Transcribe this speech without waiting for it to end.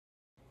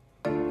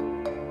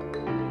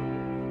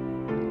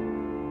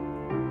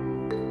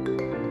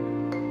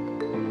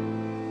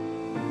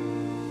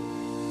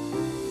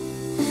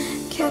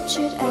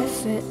captured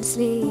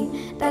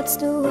effortlessly. That's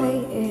the way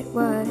it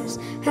was.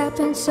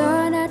 Happened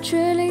so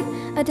naturally.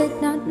 I did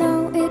not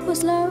know it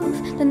was love.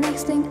 The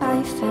next thing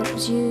I felt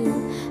was you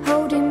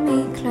holding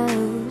me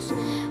close.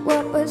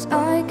 What was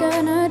I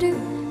gonna do?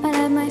 I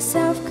let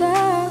myself go,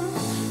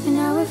 and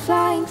now we're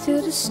flying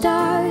through the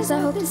stars. I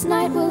hope this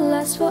night will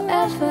last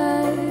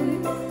forever.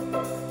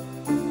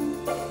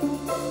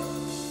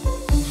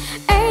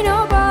 Ain't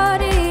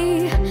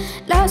nobody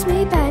loves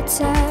me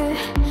better,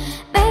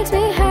 makes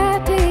me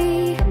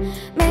happy,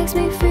 makes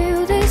me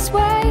feel this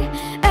way.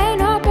 Ain't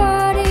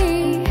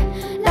nobody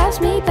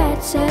loves me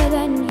better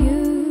than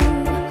you.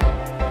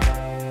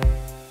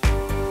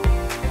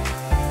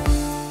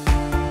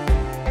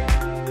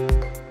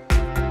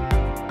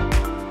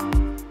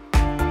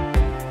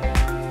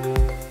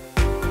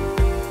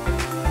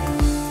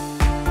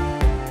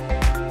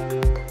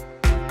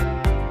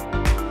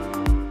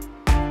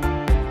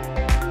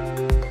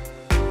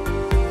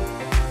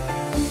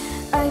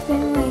 I've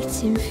been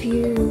waiting for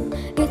you,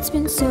 it's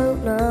been so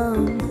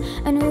long.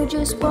 I knew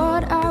just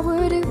what I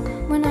would do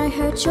when I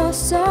heard your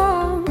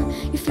song.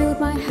 You filled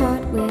my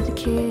heart with a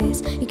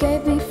kiss, you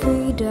gave me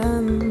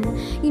freedom.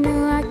 You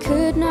knew I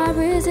could not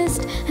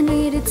resist, I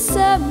needed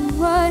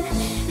someone.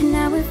 And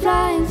now we're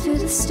flying through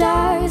the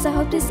stars. I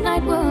hope this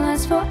night will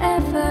last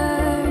forever.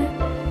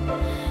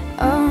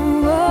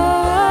 Oh,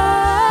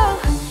 oh,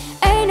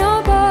 oh. Ain't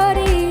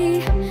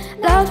nobody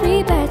loves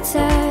me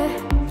better,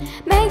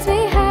 makes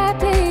me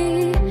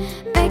happy,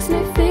 makes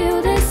me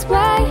feel this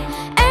way.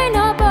 Ain't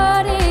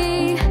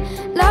nobody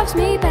loves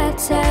me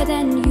better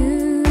than you.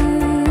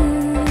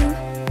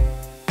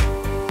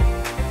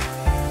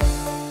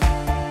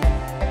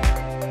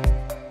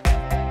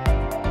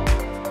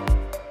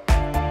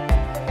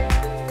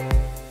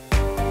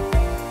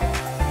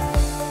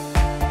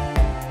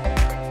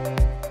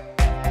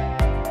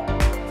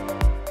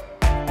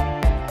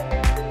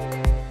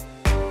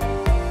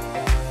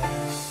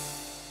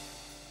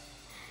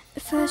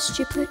 First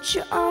you put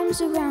your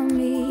arms around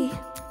me,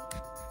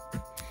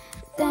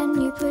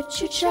 then you put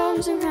your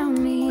charms around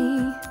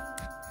me.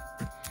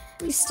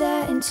 We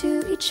stare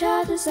into each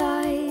other's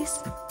eyes,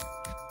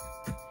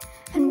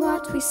 and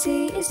what we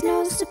see is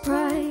no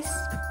surprise.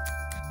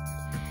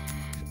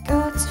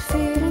 Got a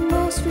feeling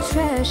most we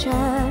treasure,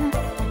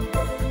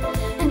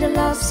 and a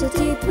love so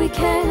deep we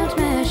cannot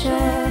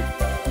measure.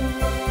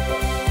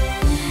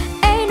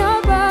 Ain't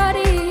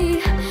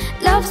nobody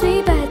loves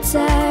me better,